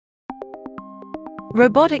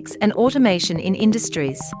Robotics and Automation in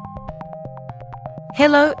Industries.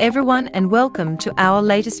 Hello everyone and welcome to our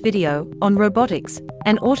latest video on robotics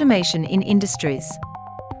and automation in industries.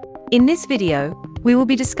 In this video, we will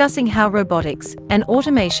be discussing how robotics and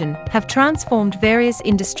automation have transformed various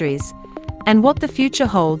industries and what the future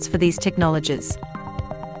holds for these technologies.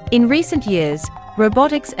 In recent years,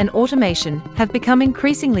 robotics and automation have become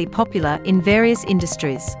increasingly popular in various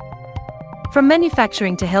industries. From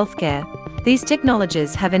manufacturing to healthcare, these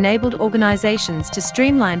technologies have enabled organizations to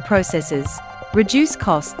streamline processes, reduce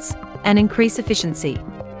costs, and increase efficiency.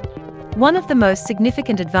 One of the most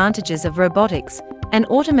significant advantages of robotics and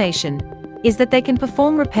automation is that they can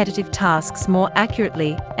perform repetitive tasks more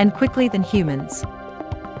accurately and quickly than humans.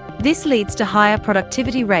 This leads to higher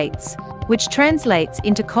productivity rates, which translates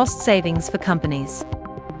into cost savings for companies.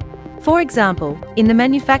 For example, in the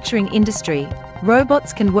manufacturing industry,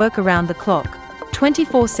 robots can work around the clock,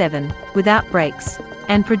 24/7, without breaks,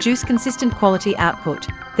 and produce consistent quality output,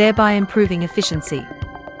 thereby improving efficiency.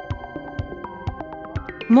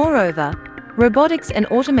 Moreover, robotics and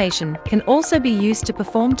automation can also be used to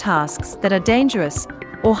perform tasks that are dangerous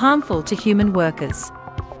or harmful to human workers.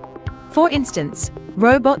 For instance,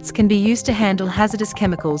 robots can be used to handle hazardous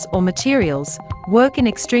chemicals or materials, work in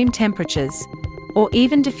extreme temperatures, or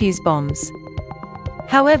even defuse bombs.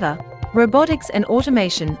 However, robotics and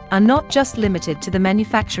automation are not just limited to the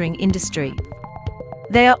manufacturing industry.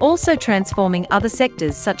 They are also transforming other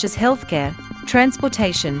sectors such as healthcare,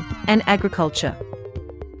 transportation, and agriculture.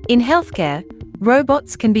 In healthcare,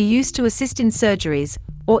 robots can be used to assist in surgeries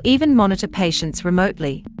or even monitor patients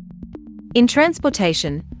remotely. In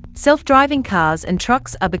transportation, self-driving cars and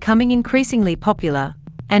trucks are becoming increasingly popular,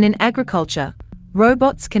 and in agriculture,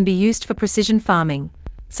 robots can be used for precision farming,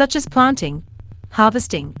 such as planting,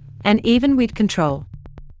 harvesting, and even weed control.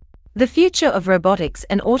 The future of robotics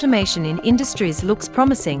and automation in industries looks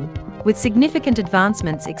promising, with significant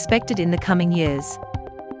advancements expected in the coming years.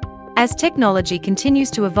 As technology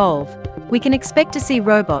continues to evolve, we can expect to see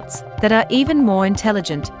robots that are even more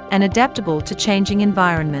intelligent and adaptable to changing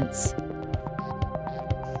environments.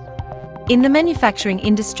 In the manufacturing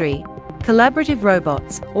industry, collaborative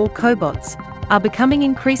robots, or cobots, are becoming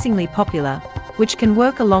increasingly popular, which can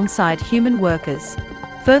work alongside human workers,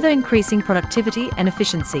 further increasing productivity and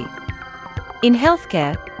efficiency. In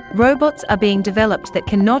healthcare, robots are being developed that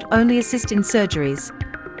can not only assist in surgeries,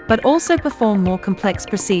 but also perform more complex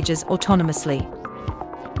procedures autonomously.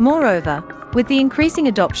 Moreover, with the increasing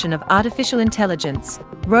adoption of artificial intelligence,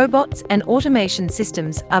 robots and automation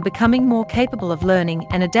systems are becoming more capable of learning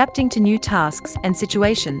and adapting to new tasks and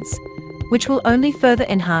situations, which will only further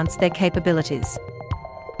enhance their capabilities.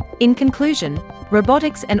 In conclusion,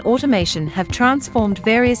 robotics and automation have transformed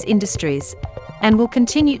various industries and will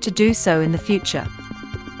continue to do so in the future.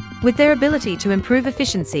 With their ability to improve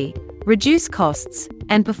efficiency, reduce costs,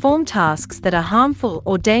 and perform tasks that are harmful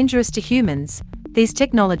or dangerous to humans, these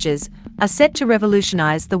technologies are set to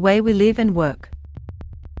revolutionize the way we live and work.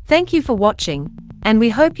 Thank you for watching, and we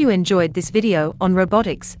hope you enjoyed this video on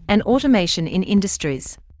robotics and automation in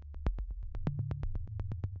industries.